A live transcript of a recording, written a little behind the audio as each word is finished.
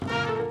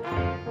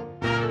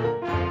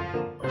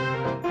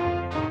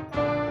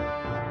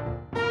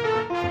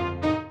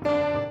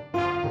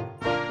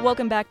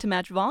Welcome back to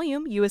Match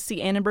Volume,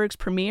 USC Annenberg's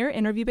premier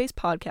interview-based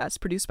podcast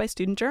produced by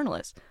student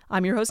journalists.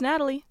 I'm your host,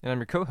 Natalie. And I'm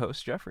your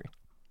co-host, Jeffrey.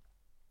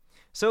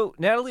 So,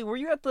 Natalie, were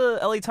you at the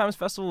LA Times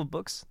Festival of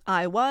Books?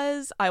 I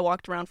was. I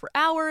walked around for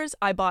hours.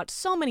 I bought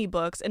so many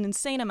books, an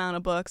insane amount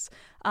of books,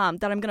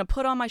 that I'm going to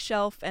put on my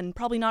shelf and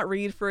probably not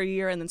read for a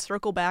year and then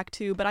circle back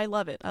to, but I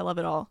love it. I love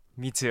it all.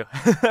 Me too.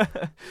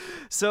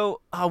 So,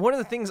 one of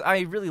the things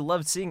I really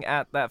loved seeing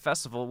at that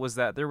festival was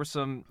that there were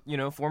some,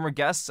 former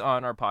guests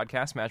on our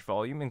podcast, Match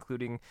Volume,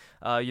 including,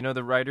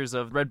 the writers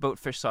of Red Boat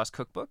Fish Sauce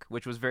Cookbook,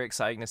 which was very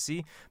exciting to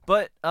see.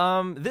 But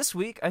this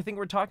week, I think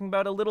we're talking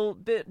about a little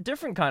bit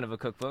different kind of a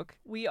cookbook.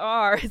 We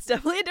are. It's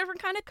definitely a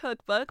different kind of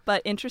cookbook,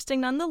 but interesting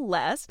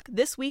nonetheless.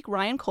 This week,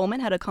 Ryan Coleman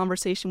had a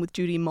conversation with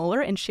Judy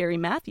Mueller and Sherry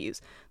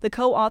Matthews, the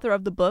co-author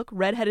of the book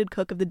Red-Headed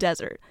Cook of the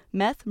Desert,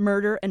 Meth,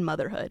 Murder, and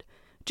Motherhood.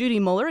 Judy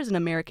Mueller is an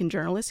American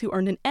journalist who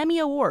earned an Emmy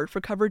Award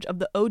for coverage of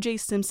the O.J.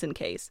 Simpson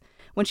case.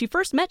 When she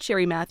first met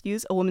Sherry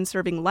Matthews, a woman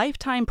serving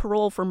lifetime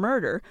parole for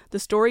murder, the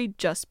story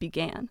just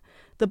began.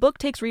 The book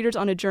takes readers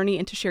on a journey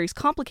into Sherry's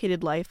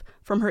complicated life,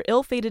 from her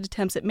ill-fated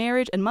attempts at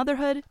marriage and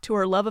motherhood, to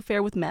her love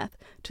affair with meth,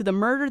 to the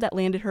murder that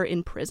landed her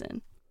in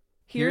prison.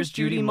 Here's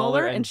Judy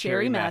Mueller and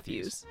Sherry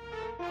Matthews.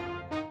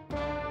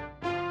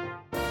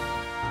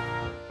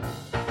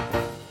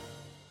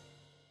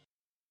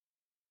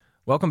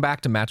 Welcome back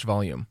to Match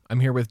Volume.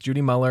 I'm here with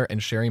Judy Mueller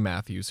and Sherry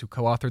Matthews, who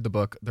co-authored the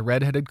book The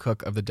Red-Headed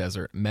Cook of the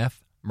Desert,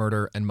 Meth,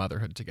 Murder, and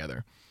Motherhood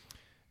together.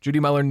 Judy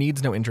Mueller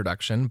needs no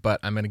introduction, but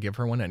I'm going to give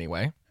her one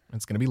anyway.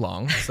 It's going to be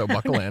long, so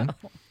buckle in.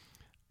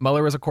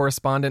 Mueller is a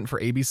correspondent for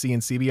ABC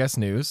and CBS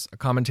News, a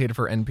commentator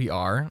for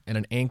NPR, and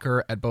an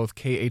anchor at both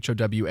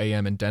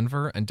KHOW-AM in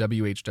Denver and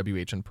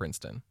WHWH in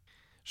Princeton.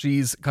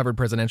 She's covered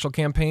presidential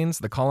campaigns,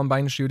 the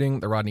Columbine shooting,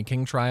 the Rodney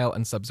King trial,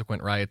 and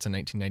subsequent riots in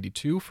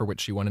 1992, for which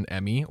she won an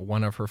Emmy,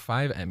 one of her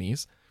 5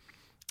 Emmys.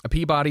 A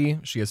Peabody,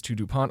 she has 2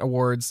 DuPont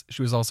Awards.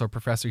 She was also a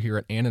professor here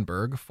at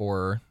Annenberg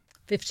for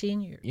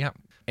 15 years. Yeah.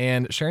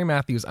 And Sherry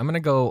Matthews, I'm going to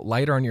go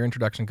lighter on your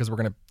introduction because we're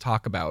going to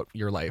talk about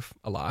your life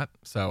a lot,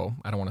 so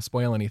I don't want to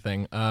spoil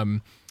anything.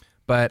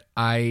 But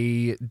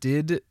I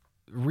did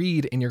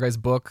read in your guys'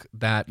 book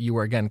that you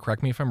were, again,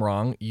 correct me if I'm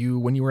wrong,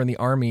 when you were in the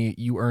Army,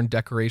 you earned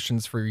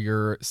decorations for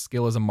your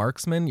skill as a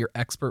marksman, you're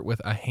expert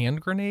with a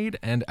hand grenade,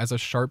 and as a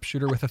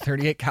sharpshooter with a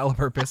 38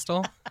 caliber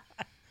pistol.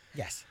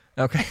 Yes.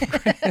 Okay.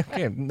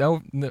 Okay.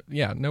 No,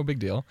 no big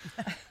deal.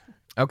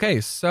 Okay,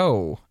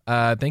 so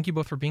thank you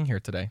both for being here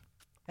today.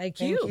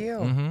 Thank you.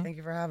 Mm-hmm. Thank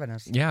you for having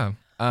us. Yeah.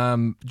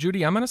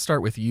 Judy, I'm going to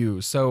start with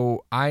you.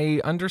 So I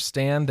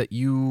understand that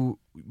you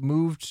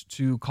moved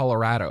to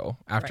Colorado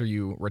after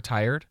you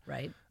retired.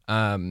 Right.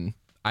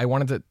 I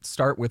wanted to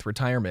start with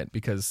retirement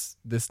because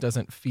this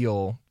doesn't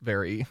feel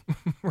very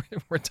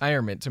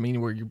retirement to me,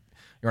 where you're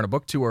on a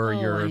book tour.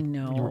 I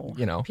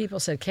know. People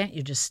said, can't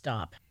you just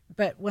stop?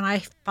 But when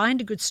I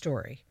find a good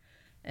story,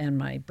 and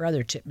my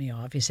brother tipped me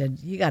off, he said,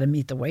 you got to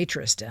meet the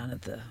waitress down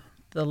at the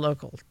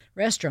local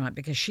restaurant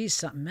because she's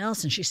something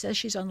else, and she says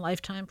she's on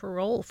lifetime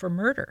parole for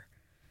murder.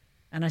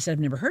 And I said, I've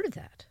never heard of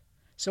that.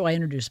 So I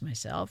introduced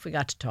myself. We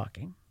got to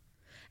talking.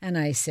 And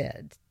I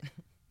said,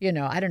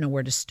 I don't know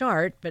where to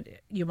start, but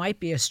you might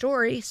be a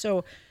story.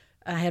 So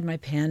I had my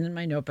pen and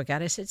my notebook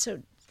out. I said, so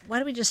why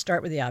don't we just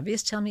start with the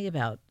obvious? Tell me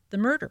about the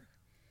murder.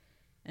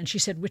 And she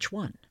said, which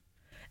one?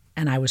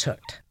 And I was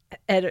hooked.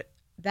 And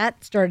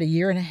that started a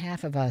year and a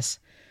half of us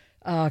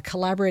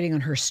collaborating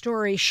on her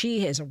story.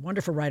 She is a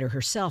wonderful writer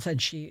herself,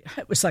 and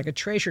it was like a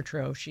treasure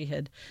trove. She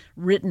had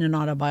written an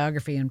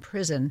autobiography in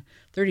prison,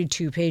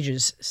 32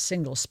 pages,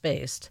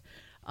 single-spaced,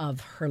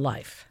 of her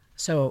life.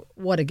 So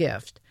what a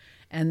gift.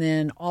 And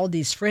then all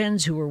these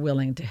friends who were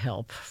willing to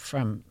help,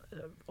 from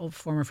old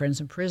former friends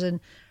in prison,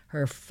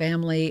 her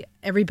family,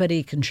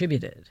 everybody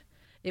contributed.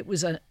 It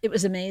was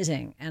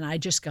amazing, and I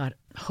just got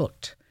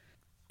hooked.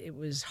 It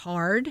was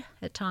hard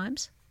at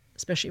times,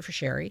 especially for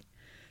Sherry,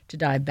 to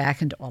dive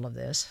back into all of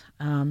this.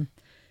 And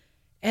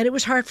it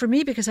was hard for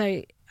me because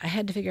I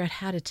had to figure out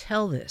how to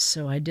tell this.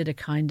 So I did a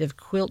kind of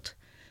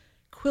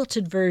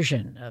quilted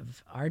version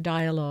of our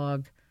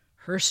dialogue,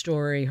 her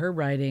story, her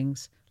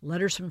writings,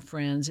 letters from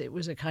friends. It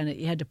was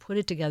you had to put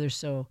it together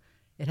so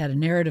it had a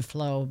narrative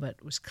flow, but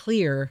it was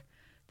clear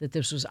that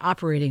this was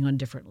operating on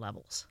different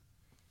levels.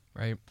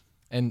 Right.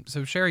 And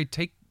so, Sherry,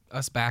 take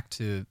us back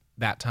to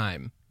that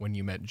time when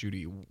you met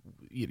Judy.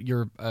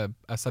 You're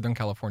a Southern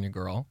California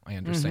girl, I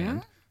understand.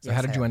 Mm-hmm. So yes,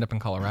 how did you end up in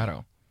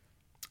Colorado?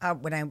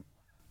 When I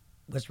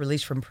was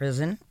released from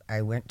prison,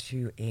 I went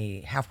to a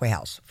halfway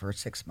house for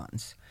 6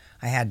 months.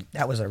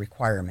 That was a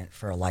requirement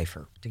for a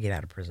lifer to get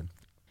out of prison.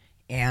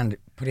 And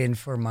put in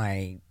for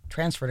my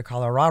transfer to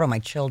Colorado. My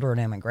children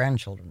and my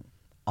grandchildren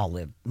all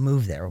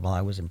moved there while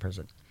I was in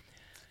prison.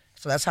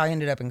 So that's how I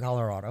ended up in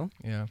Colorado.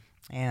 Yeah.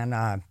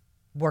 And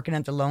working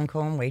at the Lone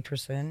Cone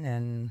waitressing,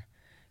 and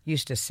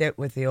used to sit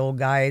with the old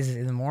guys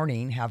in the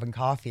morning having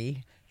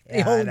coffee.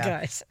 The old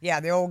guys.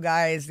 Yeah, the old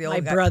guys. My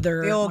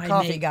brother. The old my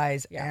coffee mate.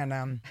 guys. Yeah.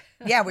 And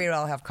we'd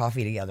all have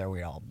coffee together.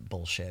 We'd all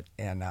bullshit.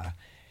 And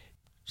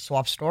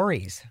swap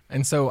stories.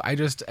 And so I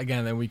just,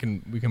 again, then we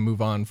can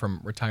move on from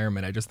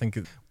retirement. I just think,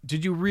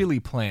 did you really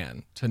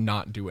plan to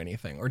not do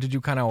anything? Or did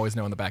you kind of always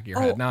know in the back of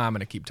your head, I'm going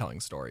to keep telling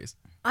stories?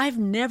 I've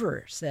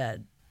never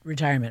said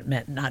retirement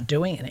meant not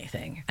doing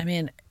anything. I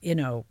mean,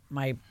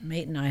 my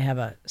mate and I have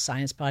a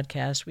science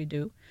podcast we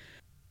do.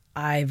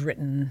 I've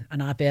written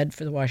an op-ed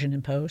for the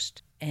Washington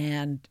Post.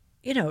 And,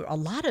 a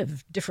lot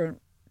of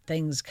different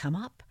things come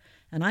up.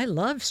 And I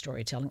love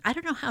storytelling. I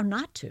don't know how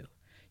not to.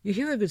 You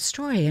hear a good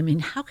story. I mean,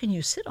 how can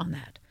you sit on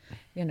that?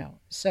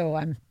 So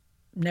I'm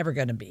never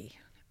going to be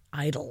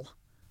idle.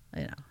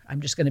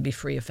 I'm just going to be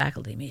free of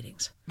faculty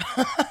meetings.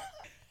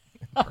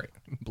 Great.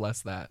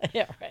 Bless that.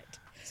 Yeah, right.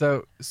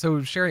 So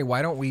Sherry,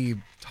 why don't we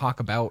talk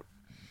about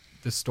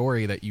the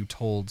story that you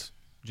told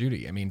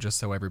Judy? I mean, just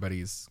so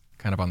everybody's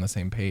kind of on the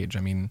same page. I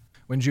mean,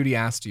 when Judy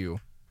asked you,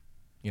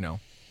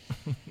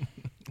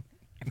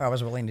 If I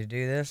was willing to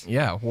do this?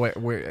 Yeah.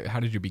 How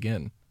did you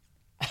begin?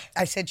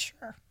 I said,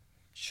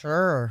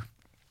 sure.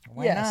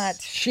 Why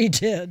not? She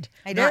did.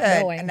 I Not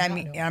did. knowing, And not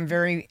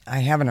knowing. I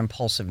have an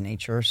impulsive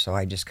nature, so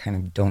I just kind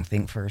of don't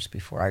think first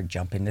before I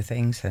jump into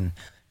things. And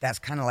that's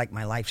kind of like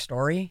my life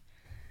story,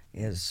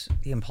 is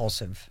the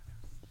impulsive,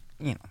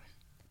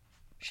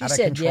 She out of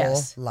said control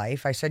yes.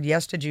 life. I said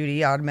yes to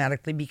Judy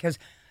automatically because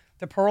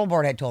the parole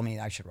board had told me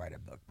I should write a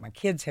book. My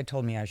kids had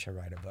told me I should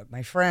write a book.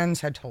 My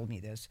friends had told me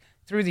this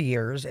through the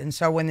years. And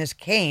so when this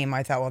came,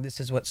 I thought, well,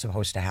 this is what's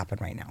supposed to happen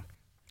right now.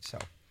 So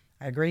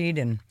I agreed,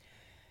 and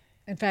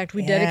In fact,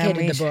 we we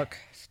dedicated the book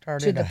to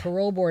started the a-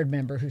 parole board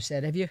member who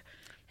said,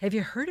 have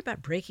you heard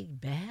about Breaking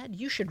Bad?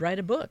 You should write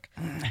a book.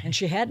 And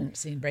she hadn't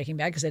seen Breaking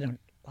Bad because they don't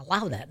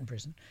allow that in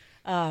prison.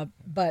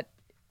 But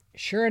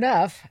sure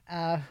enough,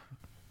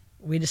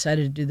 we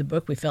decided to do the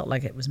book. We felt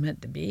like it was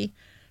meant to be.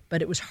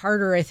 But it was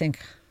harder, I think,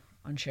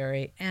 on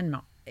Sherry, and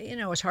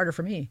it was harder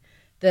for me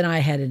than I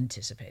had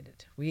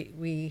anticipated.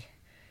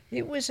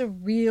 It was a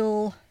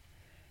real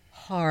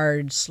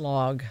hard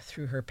slog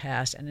through her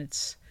past, and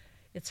it's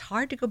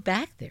hard to go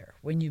back there.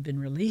 When you've been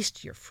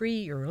released, you're free,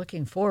 you're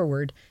looking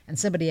forward, and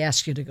somebody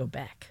asks you to go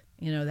back.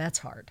 That's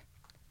hard.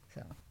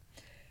 So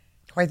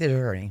quite the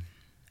journey.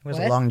 It was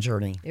What? a long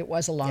journey. it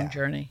was a long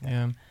journey.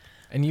 Yeah.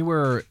 And you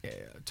were,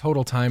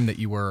 total time that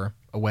you were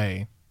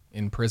away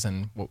in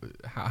prison,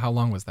 how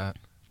long was that?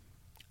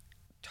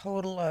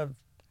 Total of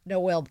No,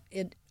 well,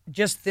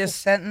 just this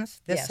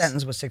sentence. This Yes.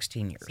 sentence was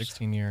 16 years.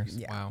 16 years.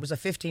 Yeah, Wow. it was a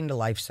 15 to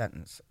life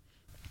sentence,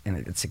 and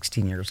it had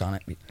 16 years on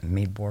it.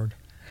 Made board.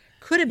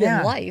 could have been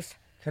Yeah. life.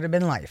 Could have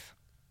been life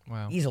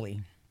Wow.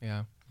 easily.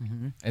 Yeah.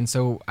 And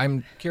so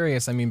I'm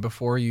curious, I mean,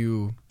 before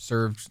you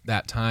served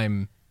that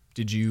time,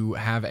 did you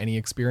have any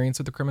experience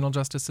with the criminal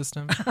justice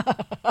system?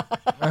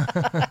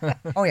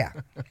 Oh yeah,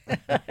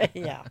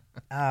 Yeah.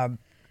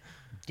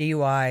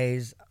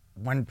 DUIs,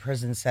 one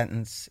prison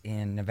sentence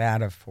in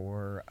Nevada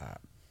for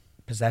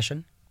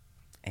possession,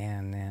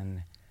 and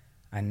then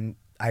I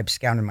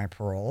absconded my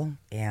parole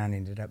and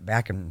ended up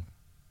back in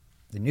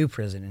the new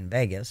prison in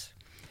Vegas,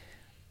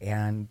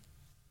 and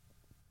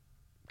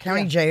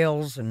county Yeah.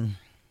 jails, and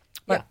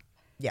but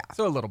yeah,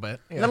 So a little bit.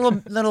 Yeah. little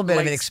bit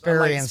of Light-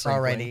 experience light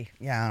already.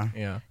 Yeah.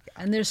 Yeah.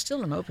 And there's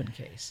still an open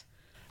case.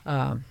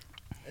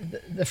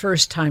 The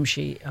first time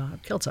she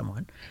killed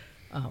someone,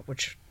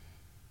 which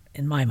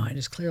in my mind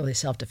is clearly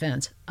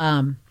self-defense,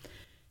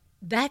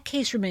 that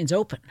case remains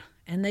open.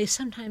 And they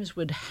sometimes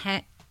would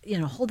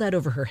hold that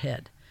over her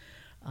head.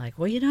 Like,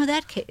 well,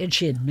 that case, and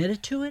she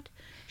admitted to it.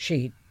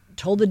 She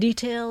told the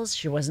details.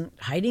 She wasn't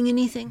hiding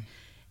anything.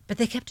 But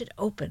they kept it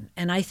open.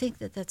 And I think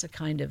that that's a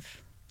kind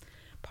of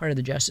part of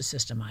the justice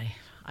system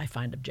I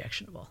find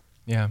objectionable.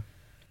 Yeah.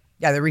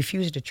 Yeah, they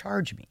refuse to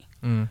charge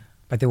me,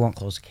 but they won't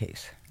close the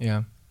case.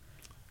 Yeah.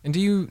 And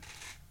do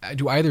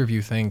either of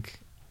you think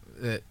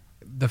that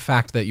the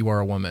fact that you are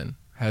a woman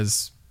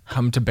has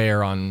come to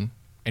bear on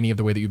any of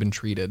the way that you've been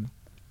treated?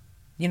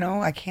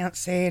 I can't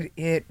say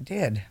it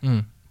did.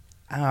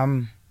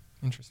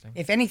 Interesting.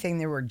 If anything,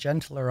 they were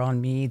gentler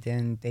on me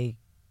than they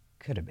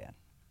could have been.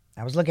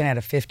 I was looking at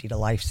a 50 to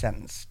life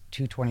sentence,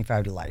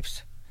 225 to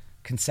lives,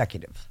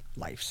 consecutive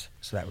lives.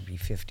 So that would be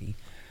 50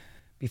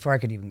 before I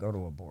could even go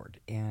to a board.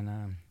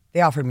 And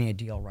they offered me a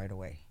deal right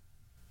away,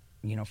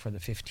 for the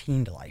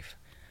 15 to life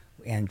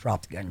and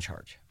dropped the gun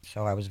charge.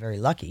 So I was very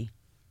lucky,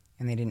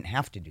 and they didn't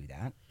have to do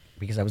that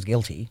because I was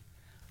guilty.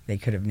 They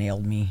could have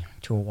nailed me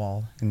to a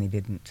wall, and they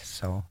didn't.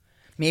 So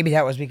maybe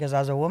that was because I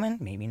was a woman.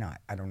 Maybe not.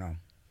 I don't know.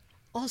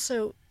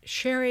 Also,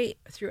 Sherry,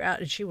 throughout,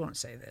 and she won't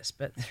say this,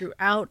 but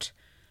throughout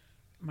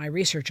my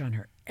research on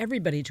her,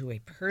 everybody to a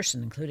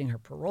person, including her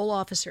parole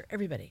officer,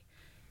 everybody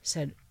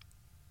said,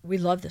 we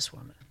love this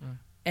woman.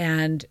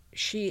 And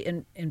she,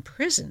 in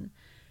prison,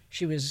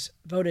 she was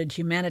voted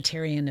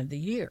Humanitarian of the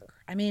Year.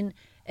 I mean,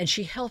 and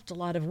she helped a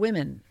lot of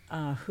women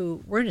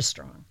who weren't as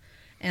strong.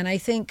 And I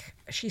think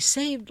she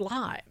saved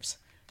lives,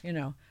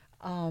 And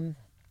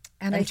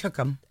I took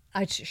them.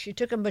 she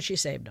took them, but she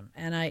saved them.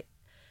 And I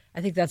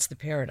think that's the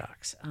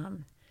paradox.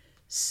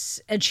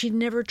 And she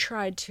never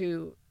tried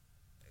to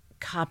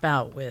cop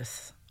out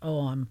with,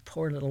 "Oh, I'm a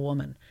poor little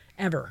woman,"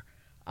 ever.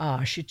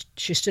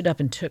 She stood up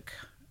and took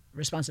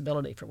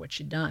responsibility for what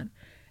she'd done,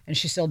 and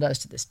she still does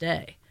to this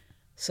day.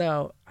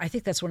 So I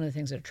think that's one of the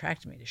things that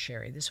attracted me to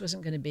Sherry. This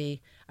wasn't going to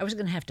be, I wasn't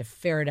going to have to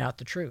ferret out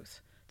the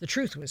truth. The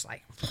truth was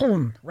like,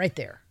 boom, right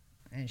there.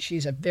 And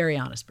she's a very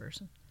honest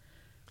person.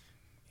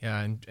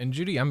 Yeah, and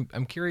Judy,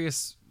 I'm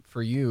curious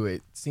for you.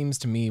 It seems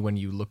to me when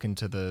you look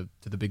into the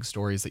big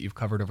stories that you've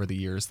covered over the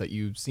years that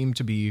you seem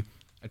to be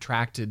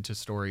attracted to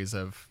stories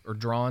of, or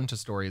drawn to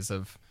stories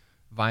of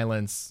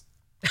violence.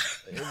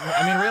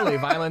 I mean, really,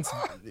 violence,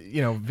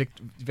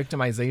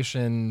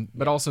 victimization,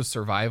 but also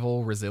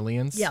survival,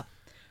 resilience. Yeah.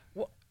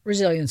 Well,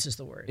 resilience is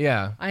the word.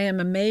 Yeah. I am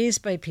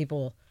amazed by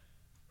people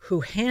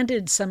who,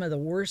 handed some of the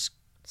worst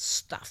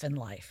stuff in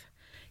life,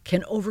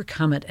 can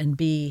overcome it and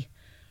be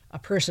a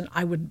person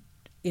I would,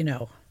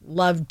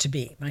 love to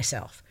be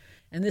myself.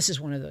 And this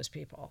is one of those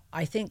people.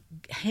 I think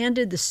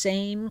handed the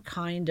same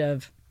kind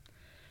of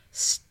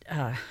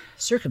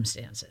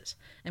circumstances,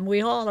 and we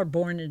all are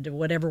born into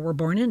whatever we're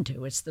born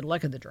into. It's the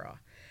luck of the draw.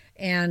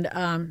 And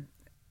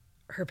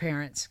her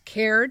parents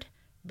cared,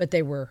 but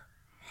they were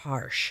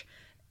harsh.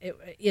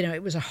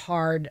 It was a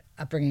hard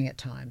upbringing at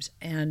times.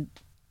 And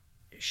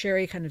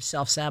Sherry kind of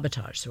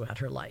self-sabotaged throughout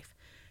her life.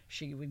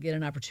 She would get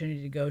an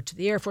opportunity to go to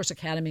the Air Force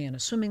Academy and a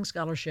swimming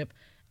scholarship,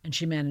 and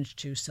she managed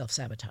to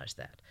self-sabotage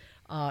that.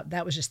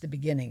 That was just the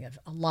beginning of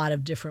a lot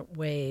of different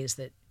ways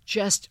that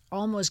just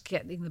almost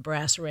getting the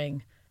brass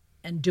ring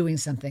and doing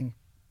something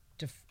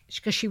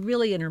because she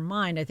really, in her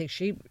mind, I think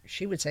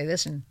she would say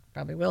this, and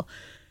probably will,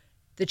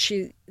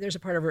 that there's a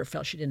part of her that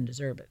felt she didn't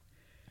deserve it.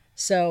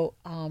 So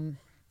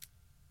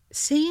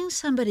seeing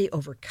somebody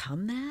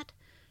overcome that,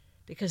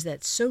 because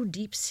that's so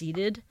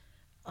deep-seated,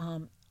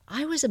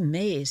 I was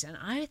amazed, and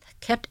I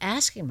kept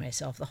asking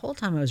myself the whole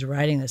time I was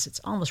writing this. It's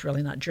almost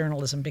really not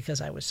journalism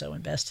because I was so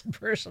invested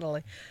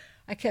personally.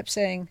 I kept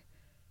saying,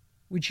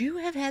 would you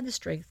have had the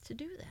strength to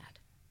do that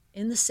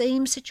in the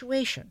same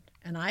situation?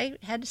 And I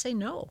had to say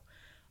no.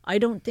 I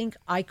don't think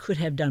I could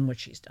have done what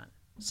she's done.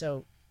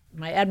 So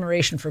my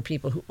admiration for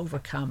people who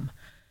overcome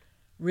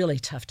really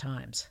tough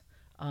times,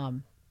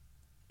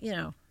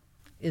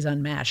 is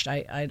unmatched.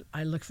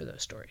 I look for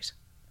those stories.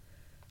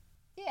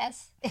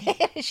 Yes.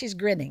 She's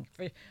grinning,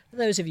 for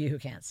those of you who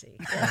can't see.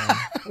 Yeah.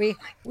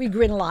 We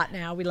grin a lot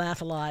now. We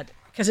laugh a lot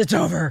because it's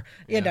over,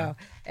 you know,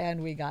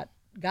 and we got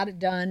it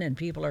done, and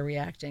people are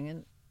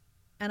reacting.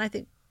 And I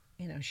think,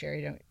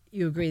 Sherry, don't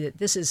you agree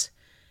that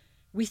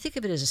we think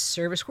of it as a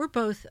service. We're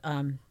both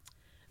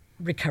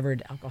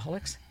recovered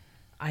alcoholics.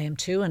 I am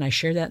too, and I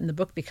share that in the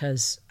book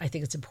because I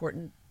think it's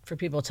important for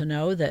people to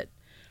know that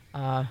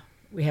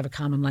we have a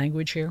common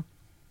language here.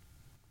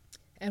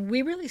 And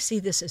we really see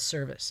this as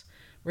service.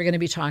 We're going to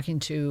be talking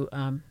to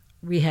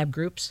rehab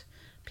groups,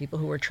 people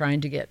who are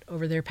trying to get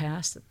over their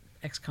past,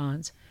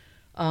 ex-cons,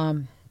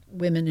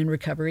 women in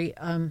recovery,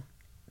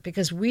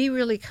 because we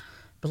really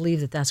believe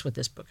that that's what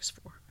this book is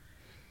for.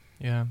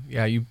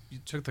 Yeah. You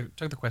took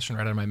the question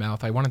right out of my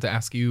mouth. I wanted to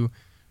ask you,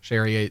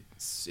 Sherry,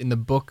 in the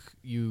book,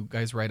 you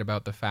guys write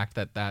about the fact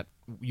that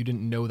you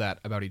didn't know that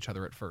about each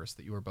other at first,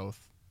 that you were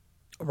both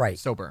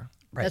sober.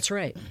 Right. That's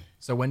right.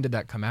 So when did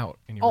that come out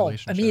in your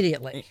relationship?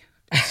 Immediately.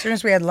 As soon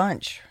as we had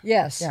lunch.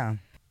 Yes. Yeah.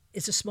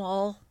 It's a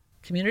small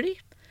community,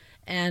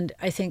 and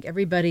I think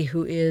everybody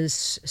who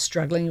is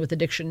struggling with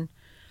addiction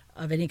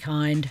of any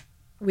kind,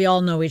 we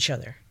all know each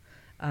other.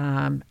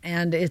 And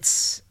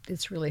it's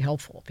really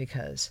helpful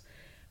because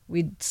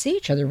we see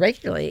each other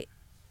regularly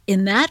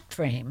in that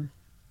frame,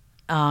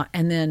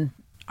 and then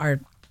our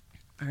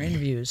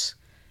interviews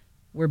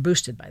were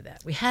boosted by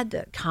that. We had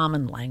that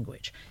common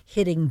language,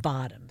 hitting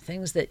bottom,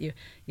 things that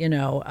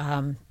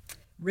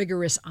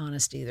rigorous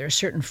honesty. There are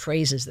certain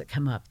phrases that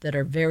come up that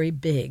are very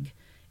big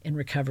in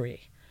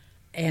recovery.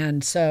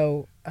 And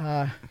so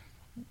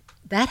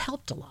that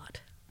helped a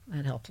lot.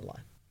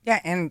 Yeah,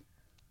 and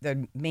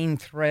the main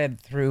thread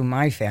through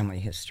my family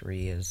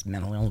history is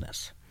mental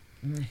illness.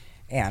 Mm.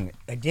 And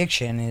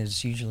addiction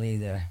is usually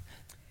the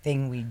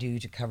thing we do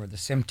to cover the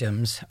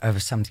symptoms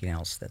of something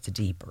else that's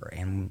deeper.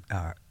 And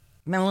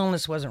mental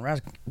illness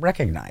wasn't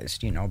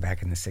recognized,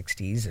 back in the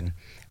 60s, and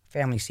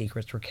family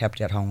secrets were kept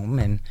at home,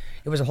 and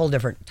it was a whole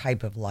different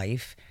type of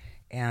life.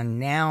 And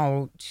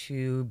now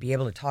to be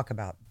able to talk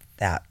about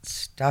that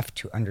stuff,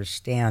 to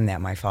understand that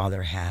my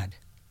father had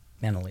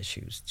mental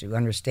issues, to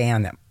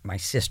understand that my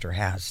sister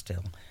has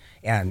still,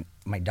 and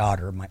my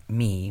daughter,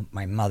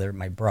 my mother,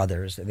 my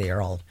brothers, they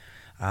are all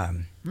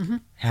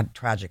had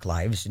tragic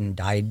lives and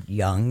died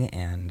young,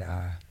 and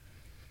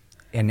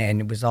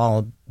it was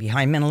all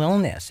behind mental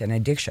illness and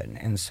addiction.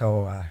 And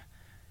so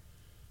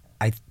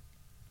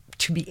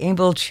to be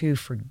able to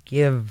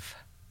forgive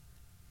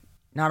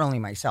not only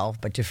myself,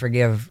 but to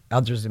forgive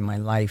others in my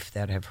life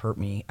that have hurt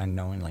me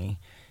unknowingly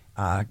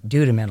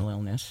due to mental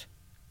illness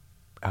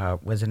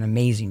was an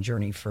amazing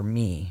journey for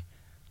me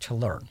to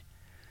learn,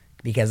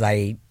 because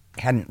I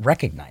hadn't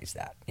recognized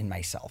that in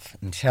myself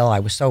until I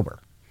was sober.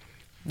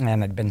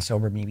 And I'd been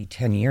sober maybe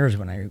 10 years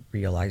when I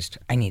realized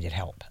I needed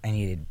help. I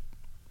needed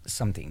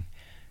something,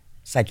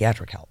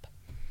 psychiatric help.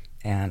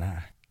 And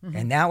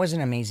that was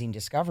an amazing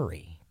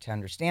discovery to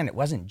understand. It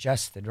wasn't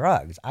just the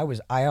drugs.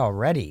 I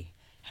already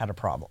had a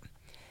problem.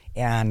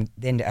 And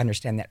then to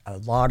understand that a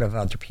lot of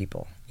other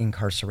people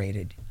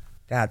incarcerated,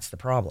 that's the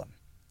problem.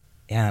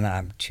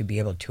 And to be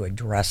able to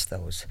address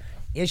those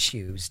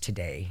issues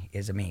today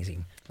is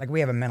amazing. Like we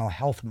have a mental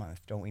health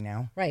month, don't we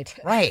now? Right.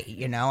 Right,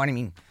 you know, and I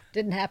mean...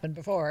 Didn't happen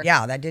before.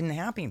 Yeah, that didn't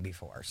happen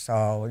before.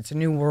 So it's a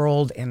new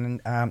world, and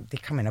they're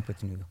coming up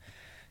with new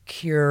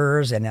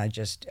cures, and I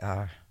just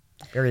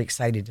very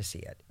excited to see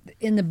it.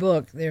 In the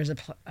book, there's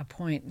a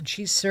point, and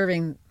she's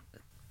serving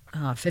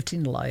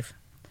 15 to life,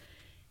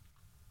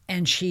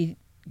 and she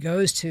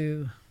goes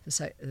to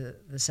the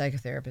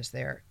psychotherapist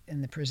there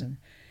in the prison,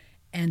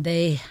 and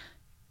they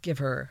give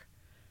her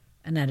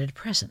an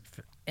antidepressant,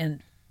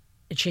 and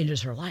it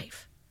changes her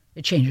life.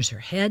 It changes her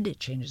head, it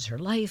changes her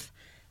life,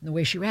 and the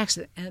way she reacts.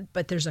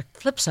 But there's a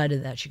flip side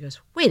of that. She goes,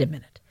 wait a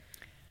minute.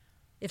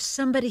 If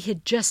somebody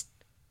had just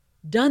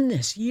done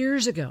this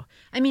years ago,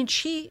 I mean,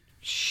 she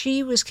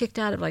was kicked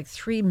out of like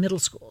 3 middle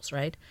schools,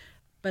 right?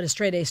 But a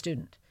straight A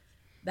student.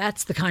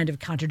 That's the kind of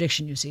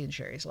contradiction you see in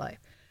Sherry's life.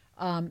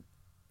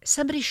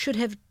 Somebody should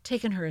have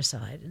taken her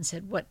aside and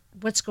said,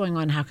 what's going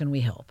on? How can we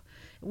help?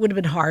 It would have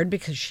been hard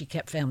because she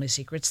kept family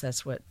secrets.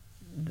 That's what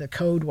the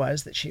code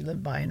was that she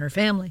lived by in her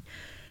family.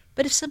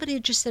 But if somebody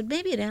had just said,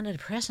 maybe an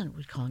antidepressant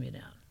would calm you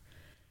down.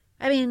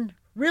 I mean,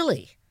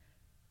 really,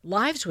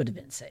 lives would have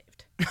been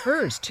saved.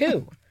 Hers,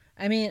 too.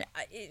 I mean,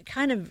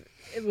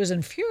 it was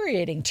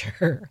infuriating to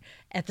her.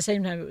 At the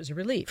same time, it was a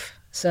relief.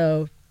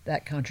 So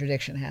that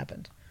contradiction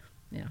happened.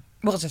 Yeah.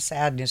 Well, it's a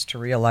sadness to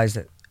realize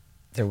that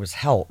there was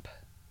help.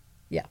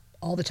 Yeah,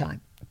 all the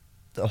time.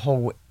 The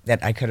whole,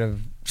 that I could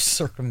have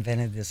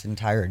circumvented this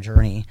entire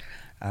journey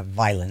of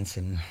violence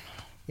and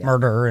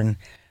murder and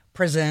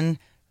prison,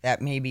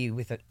 that maybe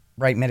with the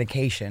right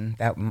medication,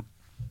 that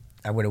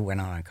I would have went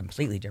on a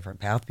completely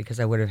different path because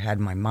I would have had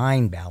my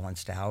mind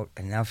balanced out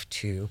enough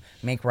to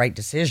make right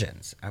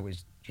decisions. I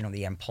was,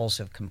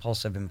 the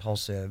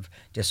compulsive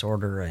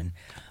disorder, and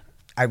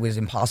it was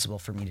impossible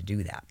for me to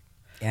do that.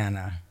 And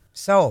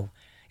so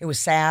it was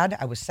sad.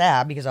 I was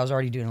sad because I was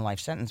already doing a life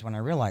sentence when I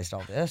realized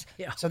all this.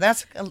 Yeah. So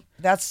that's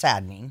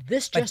saddening.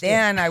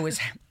 I was,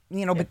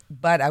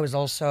 but I was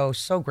also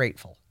so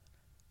grateful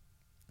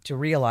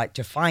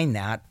to find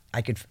that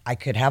I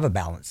could have a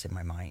balance in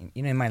my mind,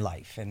 in my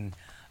life, and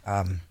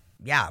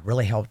it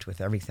really helped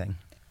with everything.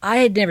 I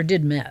had never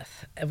did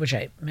meth, which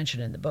I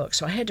mentioned in the book,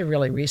 so I had to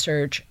really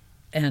research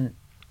and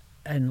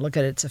look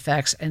at its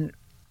effects. And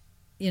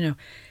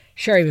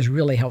Sherry was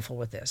really helpful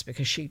with this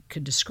because she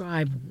could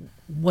describe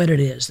what it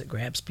is that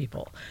grabs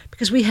people,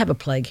 because we have a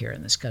plague here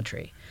in this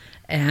country,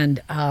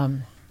 and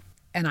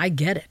I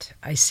get it.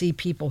 I see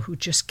people who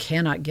just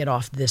cannot get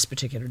off this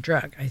particular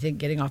drug. I think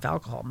getting off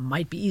alcohol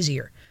might be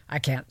easier. I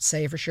can't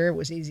say for sure it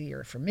was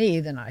easier for me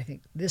than I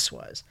think this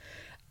was.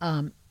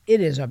 It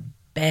is a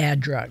bad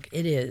drug.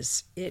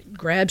 It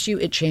grabs you.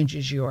 It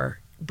changes your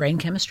brain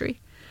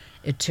chemistry.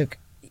 It took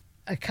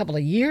a couple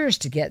of years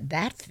to get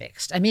that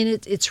fixed. I mean,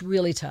 it's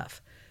really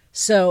tough.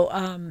 So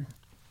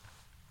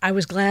I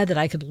was glad that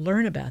I could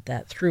learn about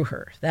that through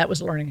her. That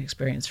was a learning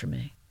experience for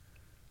me.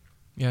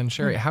 Yeah, and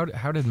Sherry, how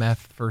did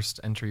meth first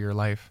enter your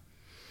life?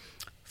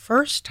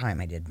 First time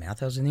I did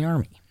meth, I was in the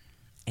Army,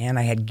 and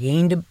I had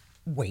gained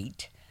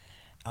weight.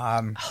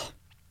 And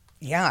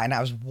I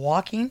was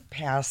walking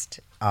past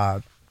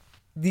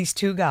these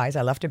 2 guys.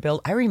 I left a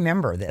building. I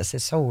remember this.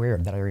 It's so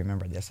weird that I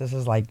remember this. This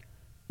is like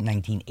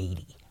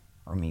 1980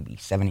 or maybe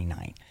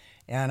 79.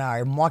 And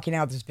I'm walking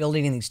out this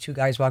building, and these 2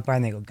 guys walk by,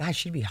 and they go, "Gosh,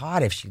 she'd be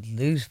hot if she'd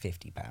lose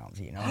 50 pounds."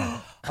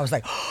 I was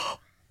like,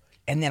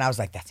 and then I was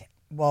like, that's it.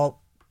 Well,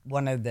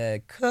 one of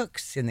the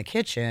cooks in the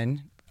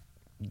kitchen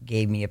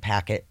gave me a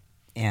packet,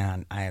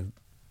 and I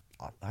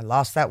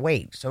lost that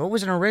weight. So it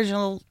was an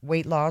original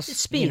weight loss, it's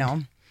speed.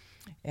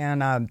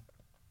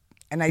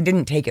 And I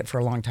didn't take it for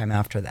a long time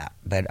after that.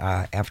 But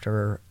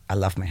after I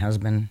left my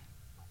husband,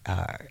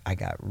 I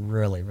got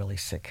really, really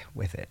sick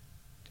with it.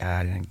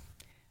 And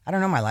I don't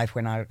know, my life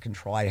went out of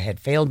control. I had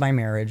failed my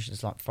marriage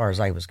as far as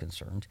I was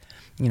concerned.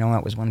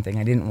 That was one thing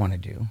I didn't want to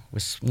do,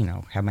 was,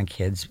 have my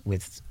kids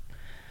with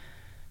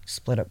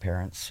split up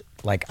parents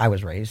like I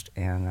was raised.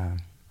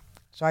 And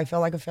so I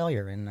felt like a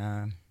failure. And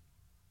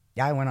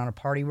I went on a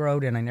party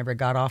road, and I never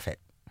got off it.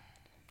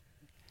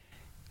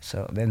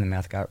 So then the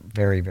meth got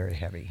very, very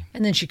heavy.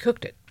 And then she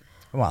cooked it.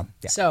 Well,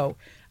 yeah. So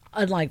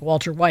unlike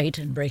Walter White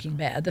in Breaking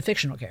Bad, the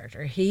fictional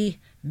character, he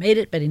made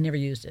it, but he never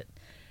used it.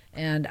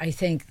 And I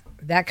think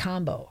that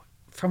combo,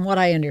 from what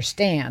I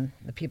understand,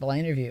 the people I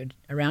interviewed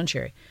around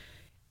Sherry,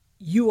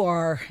 you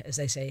are, as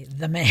they say,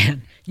 the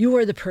man. You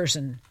are the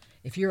person.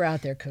 If you're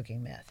out there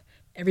cooking meth,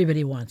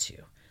 everybody wants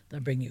you.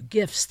 They'll bring you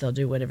gifts. They'll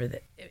do whatever.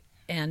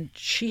 And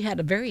she had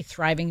a very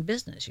thriving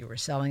business. You were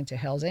selling to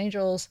Hell's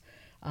Angels,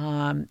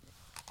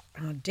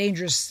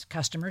 dangerous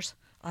customers,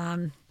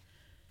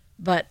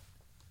 but,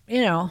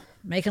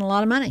 making a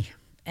lot of money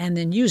and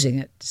then using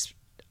it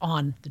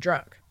on the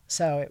drug.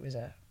 So it was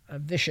a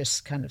vicious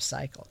kind of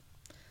cycle.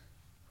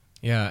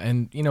 Yeah,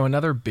 and,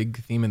 another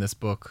big theme in this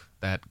book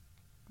that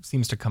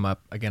seems to come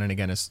up again and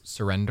again is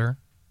surrender.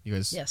 You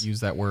guys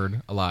use that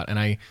word a lot. And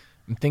I'm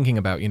thinking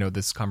about,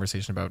 this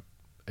conversation about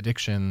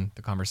addiction,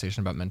 the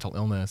conversation about mental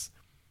illness,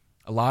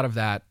 a lot of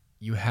that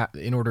you have,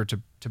 in order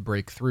to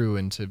break through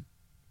and to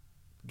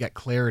get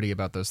clarity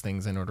about those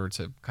things, in order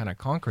to kind of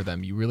conquer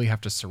them, you really have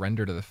to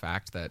surrender to the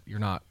fact that you're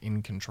not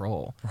in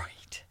control.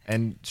 Right.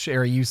 And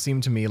Sherry, you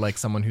seem to me like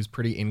someone who's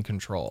pretty in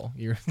control.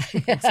 You're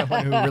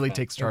someone who really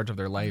takes charge of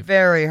their life.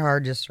 Very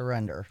hard to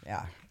surrender.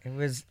 Yeah. It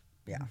was,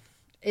 yeah.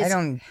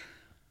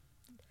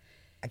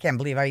 I can't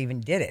believe I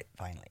even did it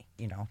finally,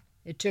 you know.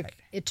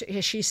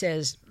 She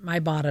says, my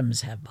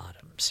bottoms have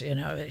bottoms. You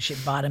know,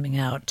 bottoming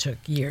out took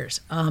years.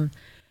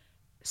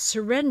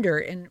 Surrender,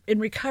 in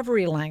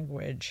recovery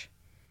language,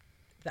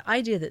 the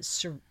idea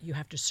that you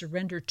have to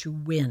surrender to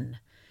win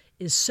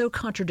is so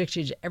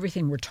contradictory to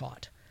everything we're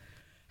taught.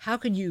 How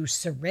can you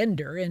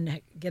surrender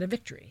and get a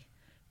victory?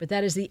 But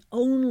that is the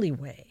only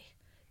way,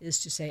 is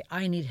to say,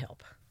 I need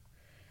help.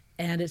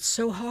 And it's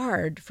so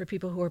hard for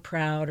people who are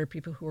proud or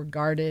people who are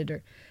guarded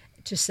or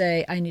to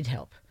say, I need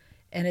help.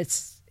 And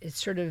it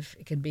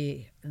can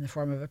be in the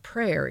form of a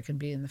prayer. It can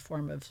be in the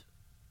form of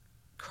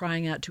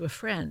crying out to a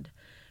friend.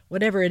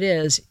 Whatever it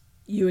is,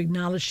 you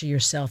acknowledge to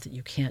yourself that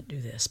you can't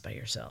do this by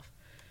yourself.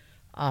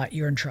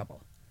 You're in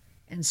trouble.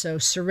 And so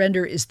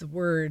surrender is the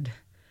word.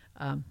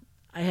 I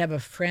have a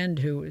friend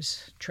who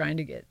was trying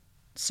to get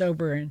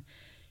sober, and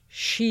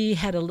she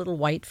had a little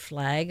white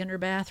flag in her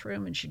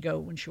bathroom, and she'd go,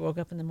 when she woke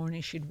up in the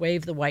morning, she'd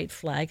wave the white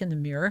flag in the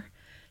mirror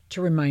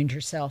to remind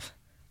herself,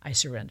 I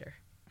surrender.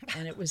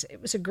 And it was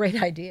a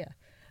great idea.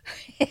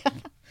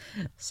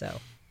 So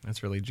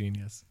that's really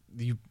genius.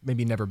 You've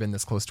maybe never been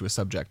this close to a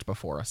subject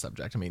before a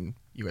subject. I mean,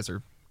 you guys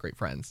are great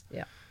friends.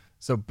 Yeah.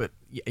 So, but,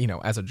 you know,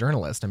 as a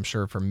journalist, I'm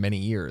sure for many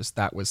years,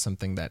 that was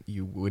something that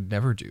you would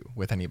never do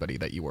with anybody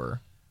that you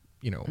were,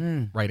 you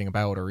know, writing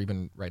about or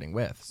even writing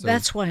with. So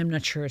that's why I'm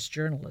not sure it's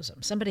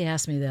journalism. Somebody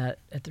asked me that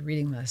at the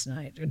reading last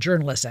night. A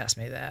journalist asked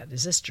me that.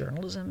 Is this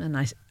journalism? And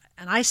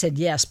I said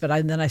yes,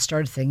 but then I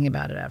started thinking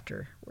about it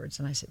afterwards,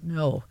 and I said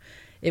no.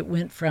 It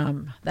went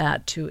from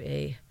that to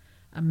a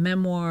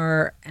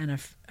memoir and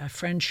a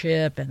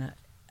friendship and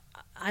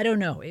I don't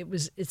know.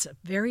 It's a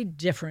very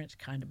different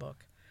kind of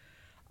book.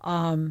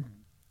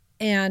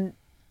 And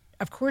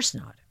of course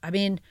not. I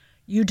mean,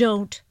 you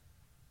don't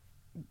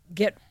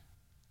get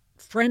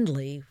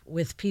friendly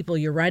with people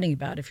you're writing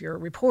about if you're a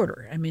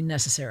reporter. I mean,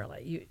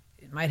 necessarily.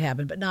 It might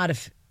happen, but not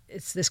if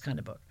it's this kind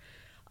of book.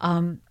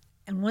 And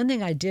one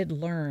thing I did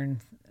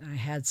learn, I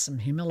had some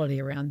humility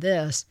around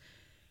this.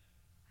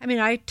 I mean,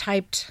 I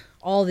typed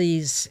all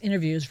these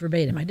interviews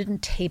verbatim. I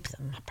didn't tape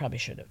them. I probably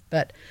should have.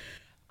 But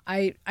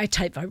I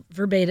type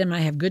verbatim. I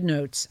have good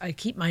notes. I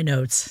keep my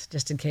notes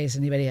just in case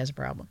anybody has a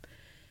problem.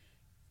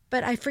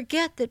 But I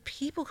forget that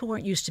people who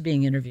aren't used to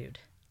being interviewed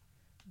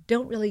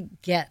don't really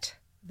get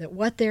that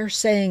what they're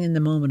saying in the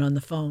moment on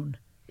the phone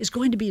is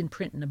going to be in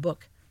print in a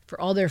book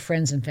for all their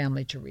friends and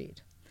family to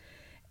read.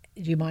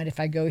 Do you mind if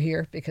I go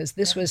here? Because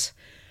this was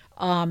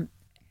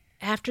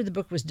after the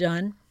book was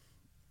done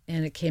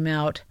and it came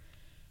out,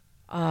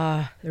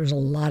 there was a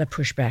lot of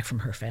pushback from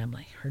her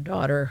family, her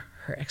daughter,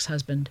 her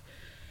ex-husband,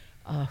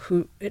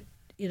 who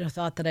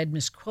thought that I'd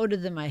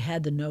misquoted them. I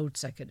had the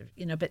notes. I could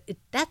have, but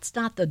that's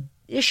not the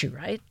issue,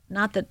 right?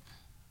 Not that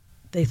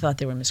they thought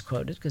they were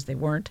misquoted, because they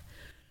weren't.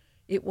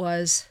 It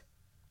was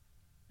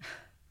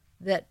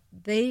that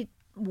they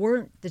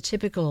weren't the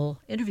typical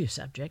interview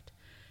subject.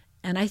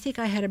 And I think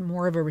I had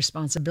more of a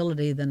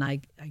responsibility than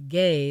I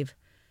gave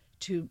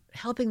to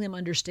helping them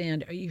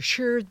understand, are you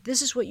sure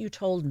this is what you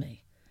told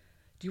me?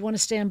 Do you want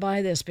to stand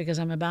by this because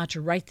I'm about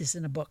to write this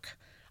in a book?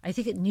 I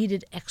think it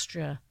needed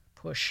extra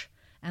push,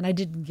 and I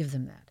didn't give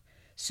them that.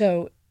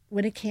 So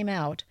when it came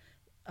out,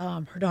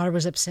 her daughter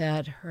was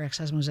upset, her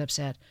ex-husband was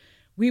upset.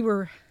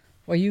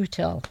 You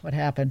tell what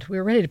happened. We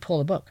were ready to pull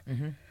the book.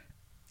 Mm-hmm.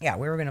 Yeah,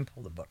 we were going to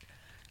pull the book.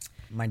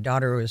 My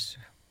daughter was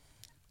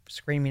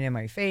screaming in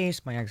my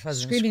face. My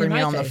ex-husband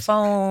screaming on the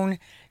phone,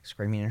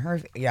 screaming in her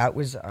face. Yeah, it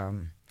was a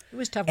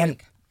tough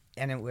week.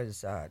 And it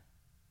was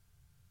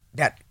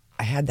that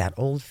I had that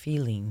old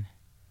feeling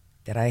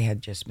that I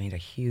had just made a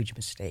huge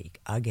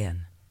mistake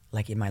again,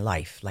 like in my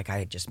life. Like I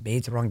had just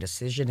made the wrong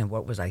decision, and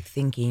what was I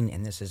thinking,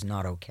 and this is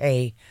not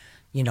okay.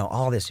 You know,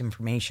 all this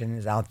information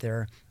is out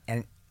there.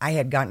 And I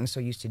had gotten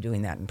so used to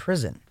doing that in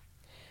prison.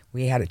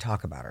 We had to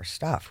talk about our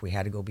stuff. We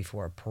had to go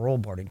before a parole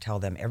board and tell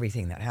them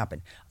everything that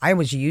happened. I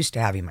was used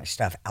to having my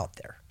stuff out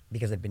there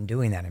because I'd been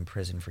doing that in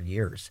prison for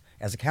years.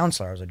 As a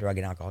counselor, I was a drug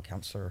and alcohol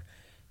counselor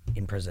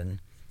in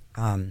prison.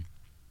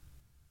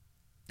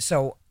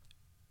 So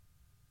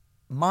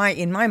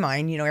in my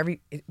mind,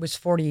 it was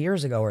 40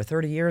 years ago or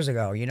 30 years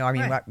ago.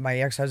 Right. My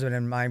ex-husband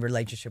and my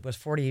relationship was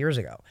 40 years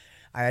ago.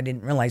 I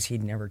didn't realize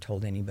he'd never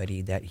told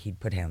anybody that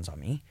he'd put hands on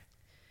me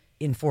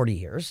in 40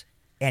 years.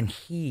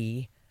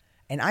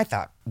 And I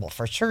thought, well,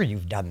 for sure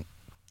you've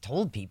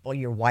told people.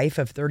 Your wife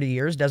of 30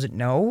 years doesn't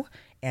know,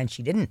 and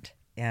she didn't.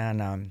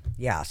 And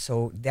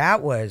so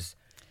that was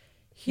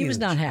huge. He was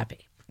not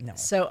happy. No.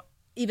 So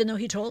even though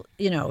he told,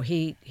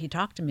 he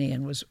talked to me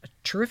and was a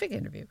terrific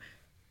interview.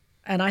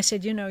 And I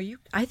said,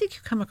 I think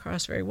you come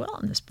across very well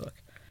in this book.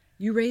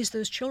 You raised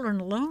those children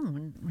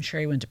alone when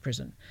Sherry went to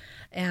prison.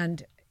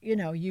 And you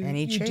know, you And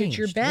he did your changed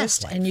his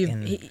best, life, and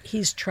and-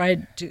 he's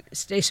tried to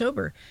stay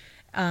sober.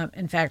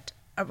 In fact,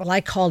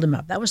 I called him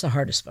up. That was the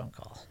hardest phone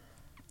call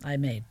I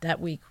made that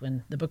week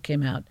when the book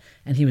came out,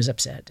 and he was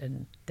upset,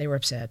 and they were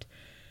upset,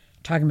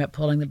 talking about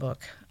pulling the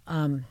book.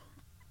 And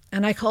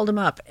I called him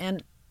up,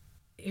 and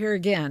here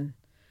again,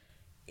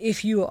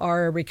 if you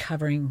are a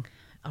recovering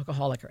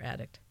alcoholic or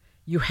addict,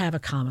 you have a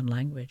common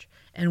language.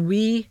 And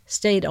we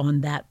stayed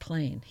on that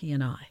plane, he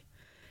and I.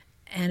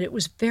 And it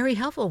was very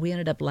helpful. We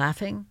ended up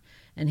laughing,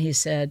 and he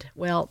said,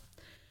 well,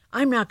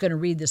 I'm not going to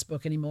read this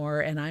book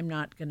anymore, and I'm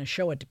not going to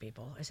show it to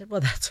people. I said,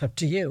 well, that's up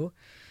to you.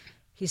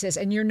 He says,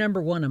 and you're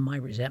number one on my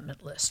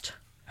resentment list.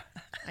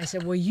 I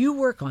said, well, you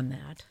work on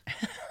that.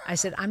 I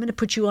said, I'm going to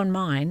put you on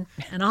mine,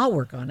 and I'll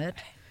work on it,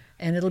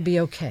 and it'll be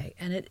okay.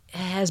 And it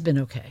has been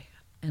okay.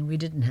 And we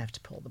didn't have to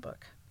pull the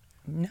book.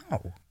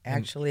 No,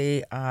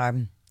 actually,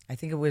 I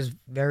think it was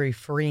very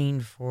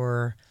freeing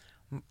for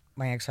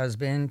my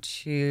ex-husband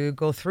to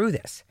go through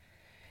this.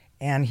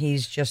 And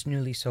he's just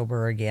newly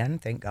sober again,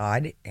 thank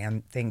God.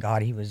 And thank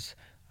God he was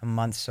a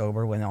month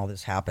sober when all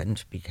this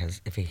happened,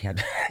 because if he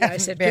had I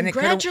said, been,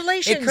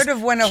 congratulations. it could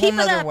have went a whole Keep it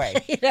nother up.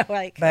 way. You know,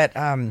 like, But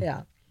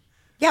yeah.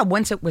 yeah,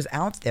 once it was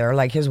out there,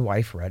 like his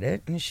wife read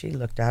it, and she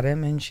looked at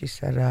him and she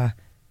said,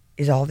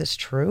 is all this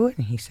true?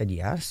 And he said,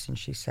 yes. And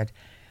she said,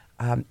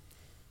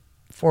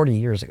 40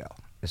 years ago,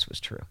 this was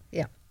true.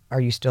 Yeah.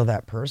 Are you still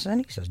that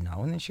person? He says,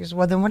 no. And then she says,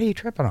 well, then what are you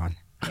tripping on?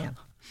 Yeah.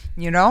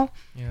 You know?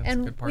 Yeah, that's a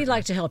And good we partner.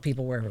 like to help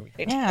people wherever we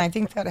can. Yeah, I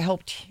think that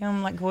helped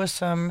him let go of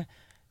some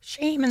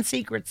shame and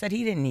secrets that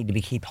he didn't need to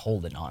be keep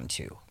holding on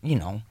to, you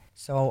know?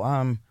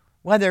 So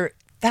whether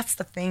that's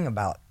the thing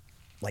about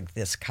like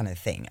this kind of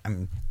thing,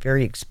 I'm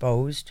very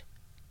exposed,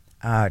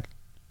 but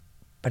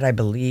I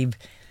believe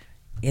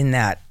in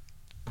that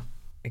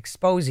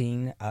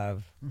exposing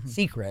of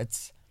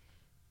secrets,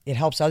 it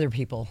helps other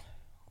people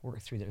work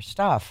through their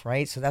stuff,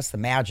 right? So that's the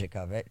magic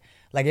of it.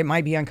 Like, it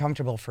might be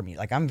uncomfortable for me.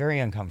 Like, I'm very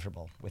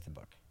uncomfortable with the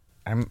book.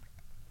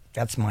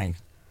 That's my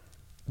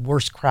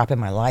worst crap in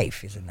my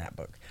life is in that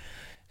book.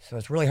 So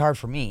it's really hard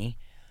for me.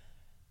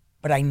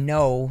 But I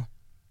know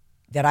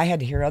that I had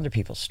to hear other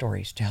people's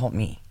stories to help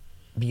me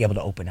be able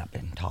to open up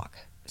and talk.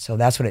 So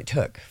that's what it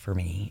took for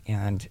me.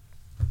 And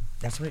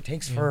that's what it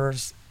takes for,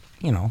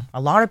 you know, a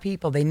lot of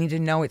people, they need to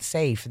know it's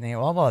safe. And they,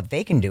 well, if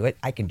they can do it,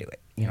 I can do it.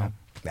 You know,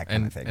 that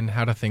kind of thing. And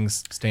how do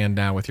things stand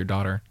now with your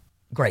daughter?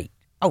 Great.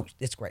 Oh,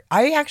 it's great.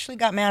 I actually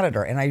got mad at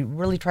her, and I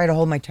really try to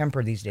hold my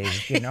temper these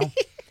days, you know.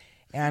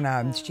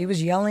 And she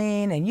was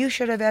yelling, and you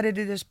should have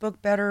edited this book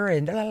better,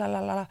 and la la la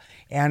la la.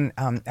 And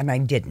I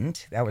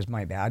didn't. That was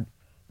my bad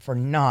for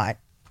not,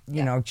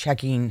 you know,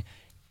 checking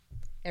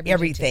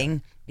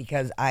everything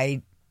because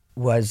I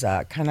was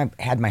kind of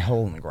had my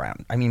hole in the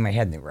ground. I mean, my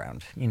head in the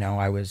ground. You know,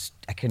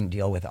 I couldn't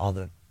deal with all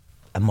the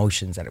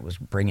emotions that it was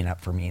bringing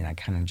up for me, and I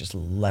kind of just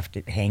left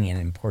it hanging,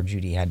 and poor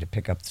Judy had to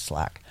pick up the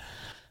slack.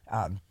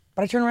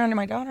 But I turned around to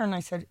my daughter and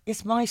I said,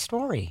 it's my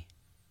story.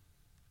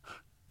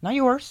 Not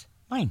yours,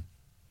 mine.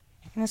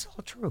 And it's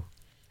all true.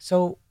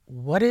 So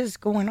what is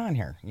going on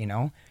here, you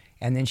know?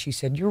 And then she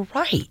said, you're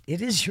right.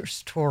 It is your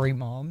story,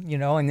 Mom, you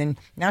know? And then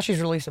now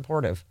she's really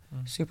supportive,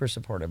 super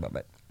supportive of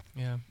it.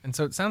 Yeah. And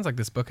so it sounds like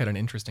this book had an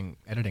interesting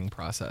editing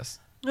process.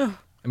 I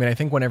mean, I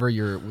think when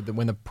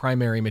the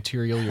primary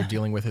material you're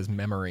dealing with is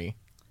memory,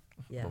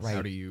 Yes.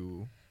 how do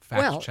you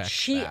fact check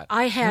that?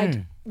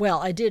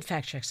 I did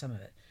fact check some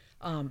of it.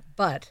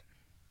 But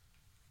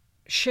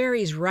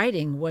Sherry's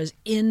writing was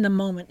in the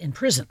moment in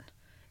prison.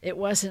 It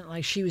wasn't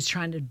like she was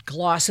trying to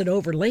gloss it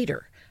over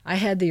later. I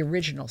had the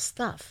original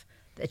stuff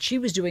that she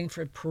was doing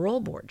for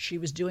parole board. She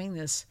was doing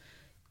this,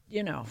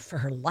 you know, for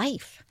her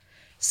life.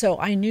 So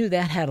I knew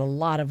that had a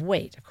lot of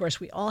weight. Of course,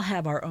 we all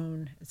have our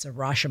own, it's a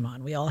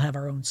Rashomon. We all have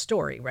our own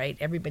story, right?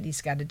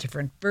 Everybody's got a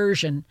different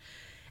version.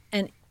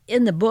 And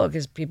in the book,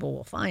 as people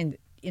will find,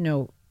 you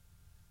know,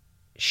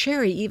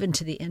 Sherry, even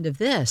to the end of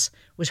this,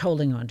 was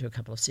holding on to a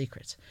couple of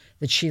secrets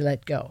that she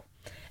let go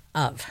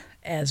of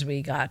as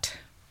we got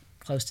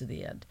close to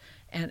the end.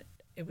 And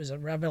it was a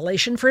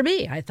revelation for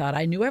me. I thought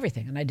I knew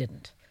everything, and I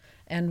didn't.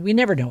 And we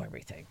never know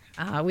everything.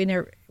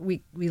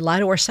 We lie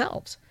to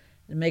ourselves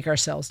and make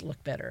ourselves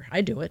look better.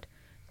 I do it.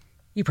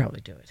 You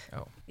probably do it.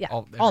 Oh, yeah,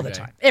 all the day.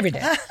 time, every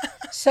day.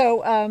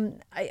 So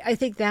I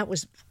think that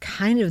was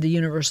kind of the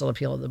universal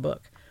appeal of the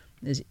book.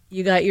 Is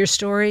you got your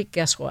story,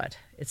 guess what?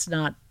 It's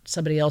not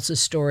somebody else's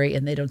story,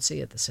 and they don't see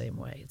it the same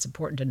way. It's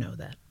important to know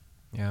that.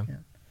 Yeah.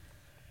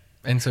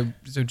 And so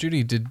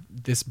Judy, did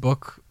this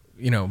book,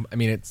 you know, I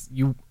mean,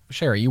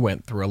 Sherry, you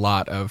went through a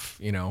lot of,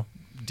 you know,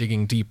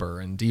 digging deeper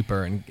and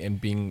deeper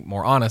and being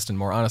more honest and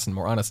more honest and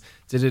more honest.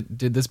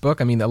 Did this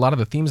book, I mean, a lot of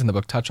the themes in the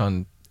book touch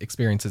on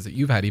experiences that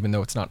you've had, even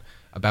though it's not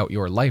about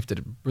your life. Did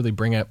it really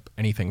bring up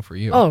anything for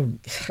you? Oh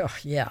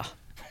yeah.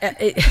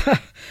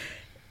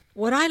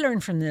 What I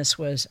learned from this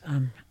was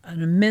an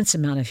immense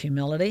amount of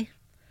humility,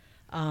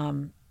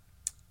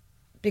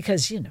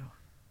 because, you know,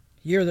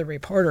 you're the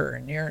reporter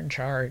and you're in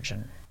charge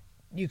and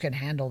you can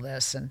handle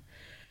this. And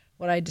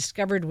what I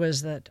discovered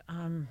was that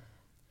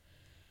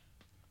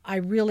I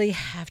really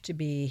have to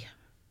be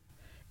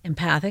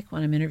empathic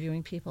when I'm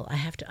interviewing people. I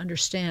have to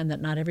understand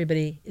that not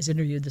everybody is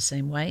interviewed the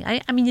same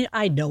way. I mean,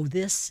 I know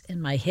this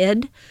in my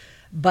head,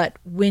 but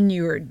when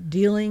you're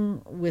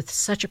dealing with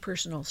such a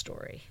personal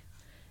story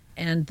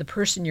and the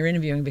person you're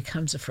interviewing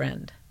becomes a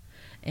friend,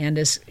 and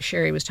as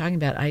Sherry was talking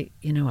about, I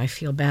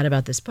feel bad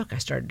about this book. I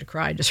started to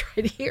cry just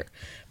right here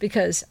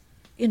because,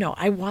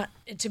 I want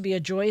it to be a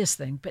joyous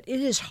thing, but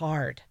it is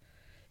hard.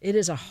 It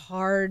is a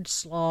hard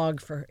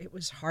slog it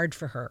was hard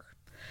for her.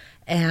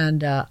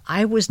 And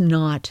I was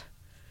not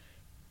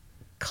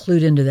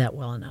clued into that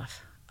well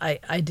enough.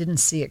 I didn't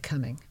see it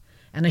coming,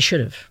 and I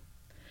should have.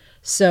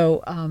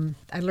 So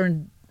I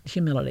learned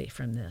humility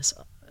from this,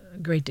 a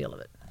great deal of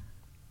it.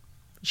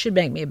 It should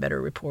make me a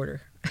better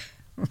reporter.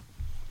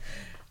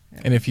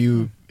 And if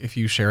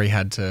Sherry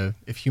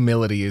if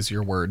humility is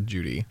your word,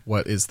 Judy,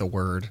 what is the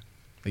word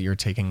that you're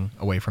taking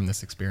away from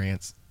this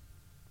experience?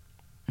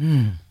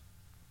 I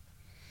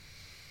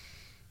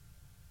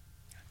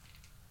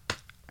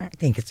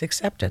think it's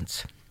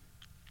acceptance.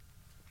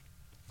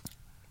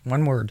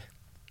 One word.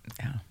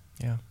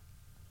 Yeah.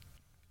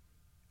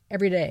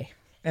 Every day.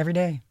 Every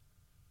day.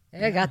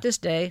 Hey, I got this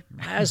day.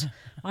 My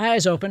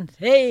eyes open.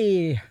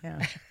 Hey.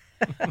 Yeah.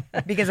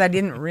 Because I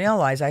didn't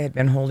realize I had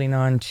been holding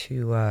on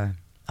to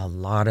a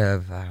lot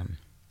of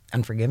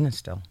unforgiveness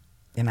still.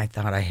 And I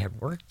thought I had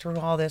worked through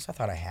all this. I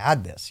thought I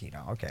had this,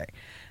 okay.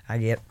 I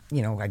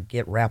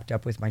get wrapped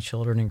up with my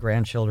children and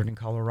grandchildren in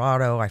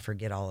Colorado. I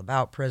forget all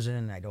about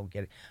prison.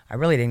 I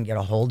really didn't get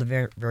a hold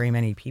of very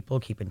many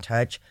people, keep in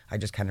touch. I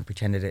just kind of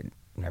pretended it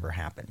never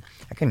happened.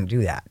 I couldn't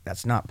do that.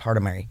 That's not part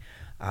of my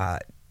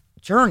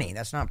journey.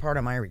 That's not part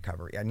of my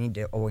recovery. I need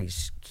to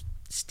always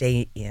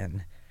stay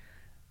in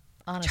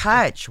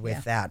touch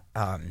with that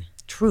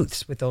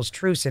truths, with those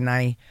truths. And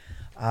I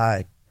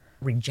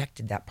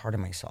rejected that part of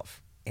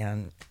myself.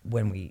 And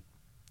when we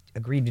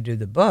agreed to do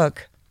the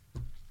book,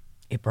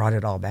 it brought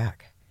it all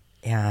back.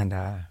 And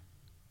I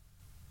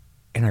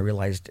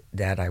realized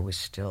that I was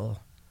still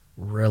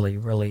really,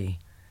 really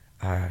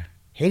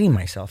hating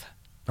myself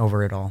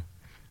over it all.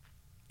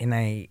 And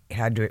I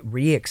had to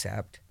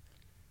re-accept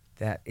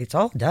that it's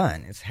all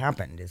done. It's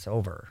happened. It's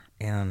over.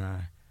 And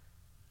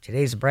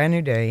today's a brand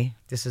new day.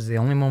 This is the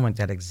only moment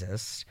that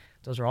exists.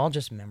 Those are all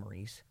just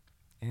memories.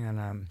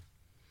 And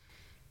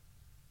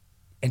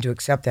to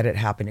accept that it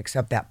happened,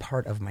 accept that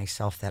part of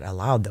myself that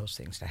allowed those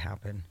things to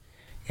happen,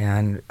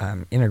 and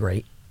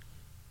integrate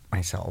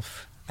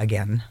myself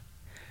again,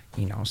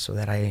 so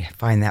that I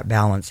find that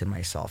balance in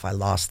myself. I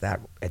lost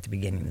that at the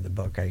beginning of the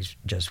book. I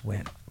just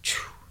went,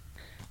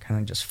 kind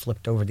of just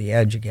flipped over the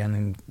edge again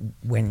and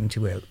went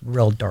into a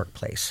real dark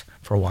place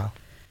for a while.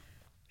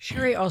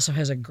 Sherry also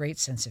has a great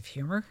sense of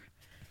humor,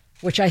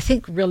 which I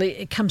think really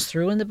it comes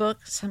through in the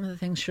book. Some of the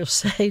things she'll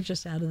say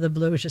just out of the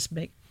blue just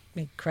make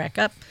me crack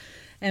up.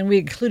 And we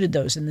included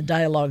those in the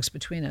dialogues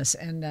between us.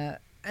 And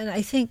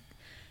I think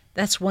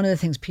that's one of the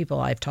things people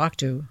I've talked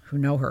to who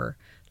know her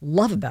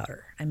love about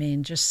her. I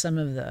mean, just some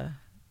of the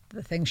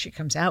things she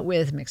comes out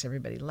with, makes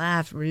everybody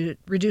laugh,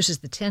 reduces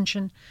the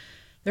tension.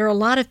 There are a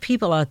lot of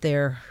people out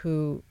there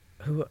who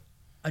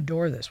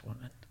adore this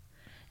woman.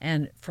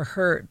 And for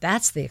her,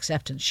 that's the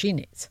acceptance she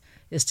needs,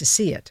 is to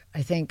see it.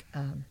 I think,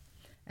 and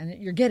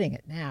you're getting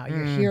it now.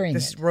 You're hearing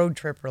this it. This road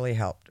trip really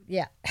helped.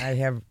 Yeah.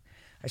 I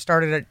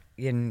started it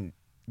in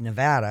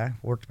Nevada,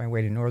 worked my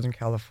way to Northern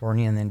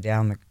California, and then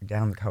down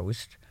the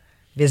coast,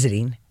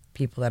 visiting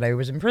people that I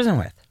was in prison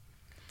with.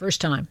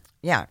 First time.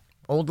 Yeah.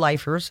 Old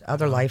lifers,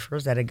 other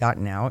lifers that had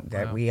gotten out,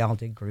 that we all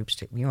did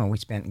groups. We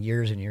spent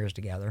years and years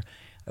together.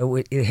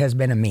 It has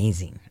been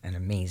amazing, an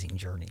amazing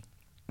journey.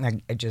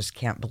 I just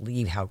can't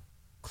believe how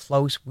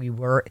close we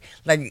were.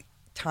 Like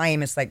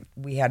time, it's like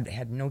we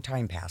had no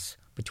time pass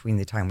between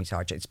the time we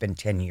saw each other. It's been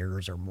 10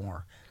 years or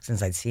more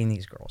since I'd seen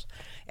these girls.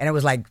 And it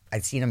was like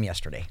I'd seen them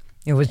yesterday.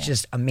 It was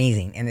just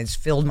amazing, and it's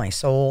filled my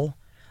soul.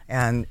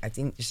 And I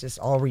think this just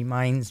all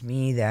reminds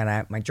me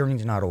that my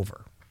journey's not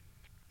over.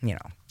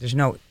 There's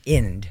no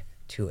end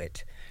to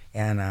it.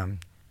 And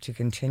to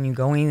continue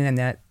going, and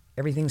that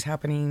everything's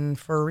happening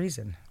for a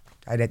reason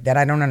that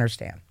I don't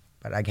understand.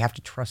 But I have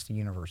to trust the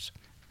universe.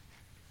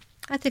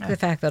 I think the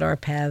fact that our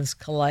paths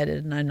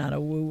collided, and I'm not a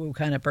woo-woo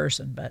kind of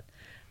person, but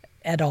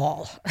at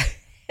all.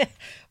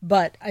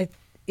 But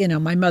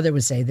my mother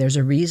would say, there's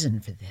a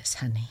reason for this,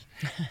 honey.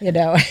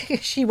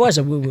 She was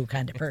a woo-woo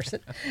kind of person.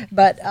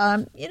 But,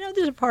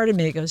 there's a part of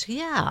me that goes,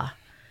 yeah.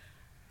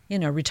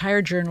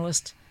 Retired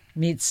journalist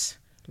meets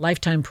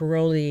lifetime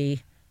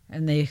parolee,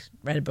 and they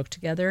write a book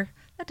together.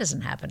 That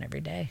doesn't happen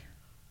every day.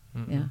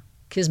 Mm-mm. Yeah.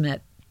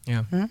 Kismet.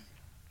 Yeah. Hmm?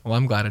 Well,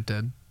 I'm glad it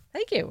did.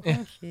 Thank you.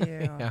 Thank you.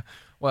 Yeah.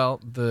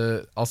 Well,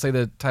 I'll say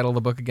the title of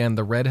the book again,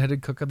 The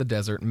Red-Headed Cook of the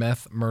Desert,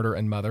 Meth, Murder,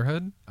 and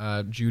Motherhood.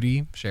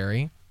 Judy,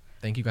 Sherry,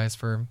 thank you guys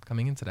for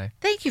coming in today.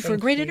 Thank you for a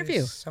great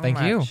interview. Thank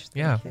you.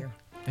 Yeah.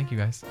 Thank you,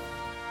 guys.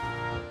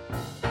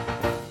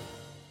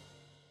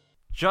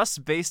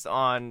 Just based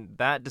on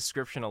that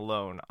description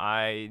alone,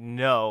 I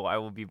know I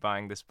will be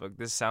buying this book.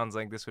 This sounds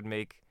like this would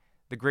make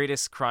the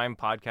greatest crime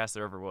podcast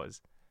there ever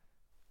was.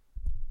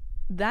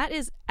 That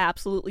is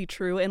absolutely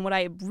true. And what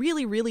I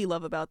really, really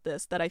love about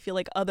this that I feel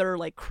like other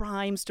like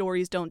crime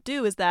stories don't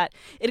do is that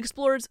it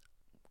explores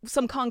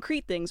some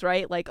concrete things,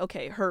 right? Like,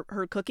 okay, her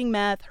cooking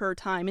meth, her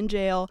time in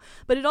jail,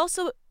 but it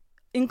also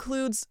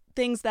includes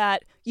things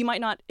that you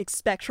might not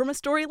expect from a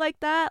story like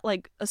that,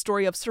 like a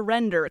story of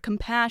surrender,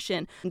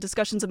 compassion, and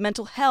discussions of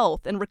mental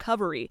health and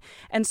recovery.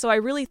 And so I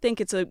really think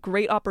it's a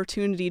great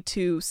opportunity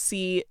to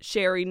see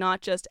Sherry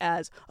not just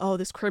as, oh,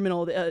 this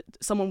criminal,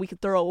 someone we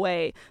could throw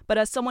away, but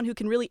as someone who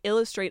can really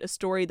illustrate a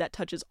story that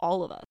touches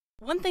all of us.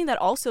 One thing that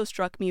also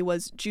struck me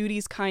was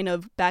Judy's kind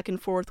of back and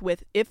forth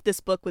with if this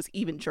book was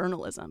even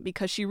journalism,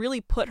 because she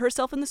really put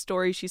herself in the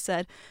story. She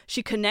said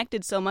she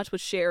connected so much with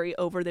Sherry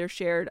over their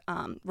shared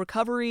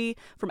recovery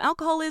from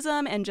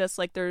alcoholism and just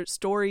like their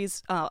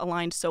stories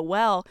aligned so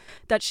well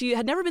that she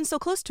had never been so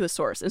close to a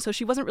source. And so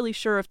she wasn't really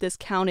sure if this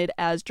counted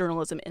as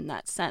journalism in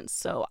that sense.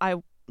 So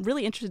I'm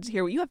really interested to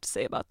hear what you have to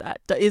say about that.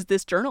 Is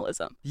this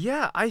journalism?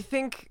 Yeah, I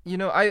think,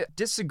 I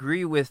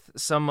disagree with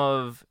some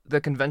of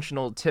the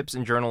conventional tips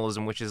in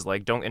journalism, which is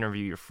like, don't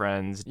interview your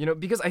friends,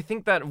 because I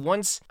think that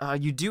once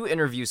you do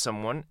interview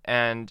someone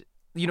and,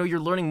 you're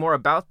learning more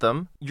about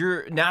them,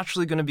 you're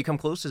naturally going to become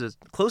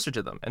closer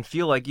to them and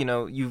feel like,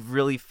 you've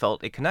really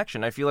felt a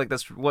connection. I feel like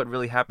that's what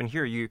really happened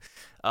here.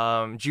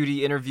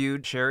 Judy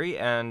interviewed Sherry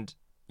and,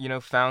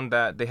 found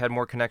that they had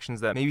more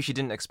connections that maybe she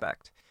didn't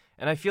expect.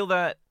 And I feel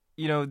that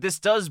this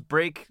does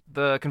break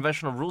the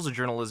conventional rules of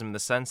journalism in the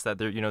sense that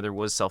there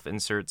was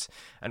self-inserts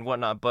and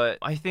whatnot. But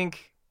I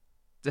think,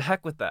 to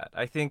heck with that.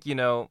 I think,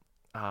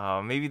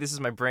 maybe this is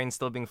my brain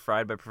still being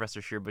fried by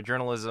Professor Scheer, but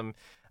journalism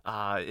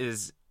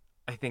is,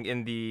 I think,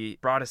 in the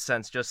broadest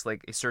sense, just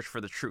like a search for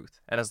the truth.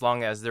 And as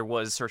long as there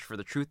was a search for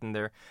the truth in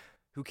there,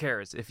 who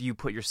cares if you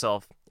put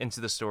yourself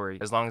into the story,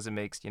 as long as it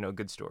makes, a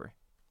good story.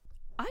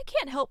 I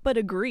can't help but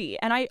agree.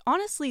 And I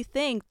honestly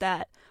think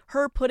that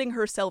her putting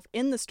herself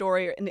in the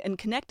story and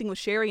connecting with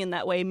Sherry in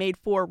that way made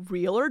for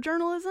realer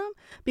journalism,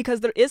 because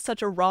there is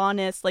such a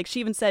rawness. Like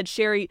she even said,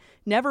 Sherry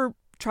never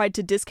tried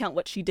to discount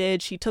what she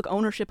did. She took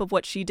ownership of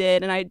what she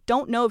did. And I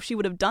don't know if she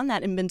would have done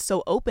that and been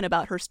so open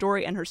about her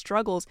story and her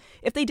struggles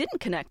if they didn't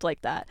connect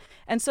like that.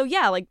 And so,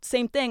 yeah, like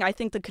same thing. I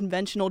think the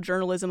conventional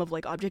journalism of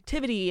like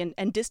objectivity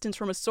and distance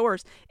from a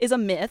source is a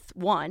myth,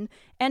 one,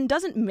 and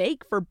doesn't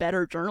make for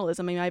better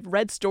journalism. I mean, I've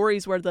read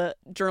stories where the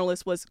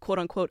journalist was quote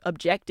unquote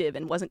objective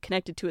and wasn't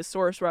connected to a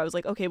source, where I was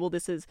like, okay, well,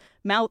 this is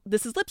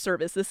lip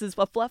service. This is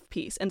a fluff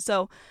piece. And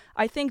so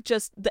I think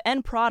just the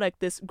end product,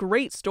 this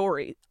great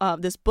story,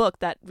 this book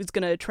that was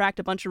going to attract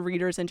a bunch of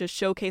readers and just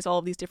showcase all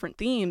of these different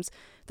themes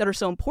that are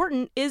so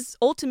important, is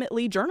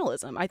ultimately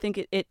journalism. I think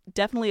it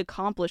definitely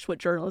accomplished what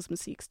journalism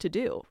seeks to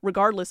do,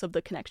 regardless of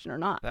the connection or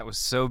not. That was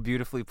so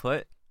beautifully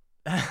put.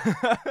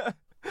 That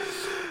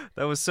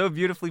was so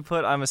beautifully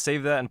put. I'm going to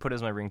save that and put it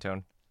as my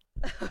ringtone.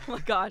 Oh my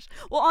gosh.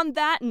 Well, on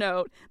that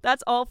note,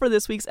 that's all for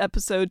this week's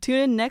episode. Tune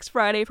in next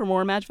Friday for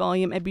more Match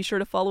Volume, and be sure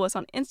to follow us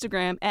on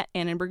Instagram at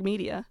Annenberg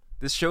Media.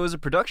 This show is a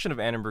production of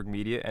Annenberg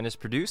Media and is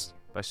produced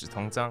by Shi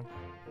Tongzang.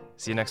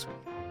 See you next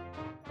week.